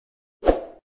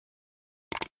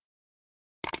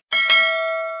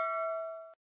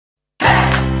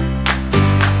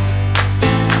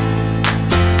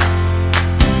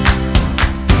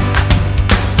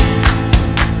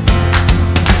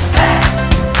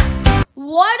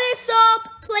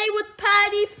Play with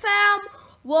Paddy fam.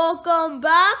 Welcome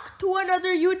back to another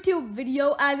YouTube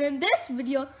video, and in this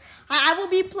video I will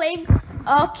be playing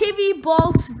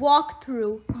Civiballs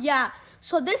walkthrough. Yeah,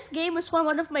 so this game is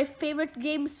one of my favorite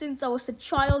games since I was a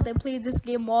child. I play this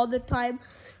game all the time,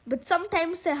 but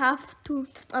sometimes I have to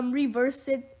restart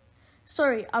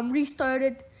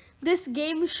it. This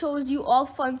game shows you all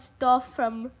fun stuff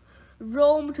from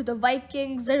Rome to the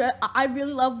Vikings. I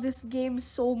really love this game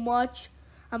so much.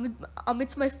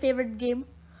 It's my favorite game.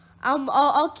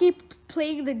 I'll keep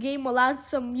playing the game. I'll add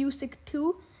some music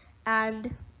too,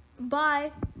 and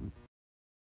bye.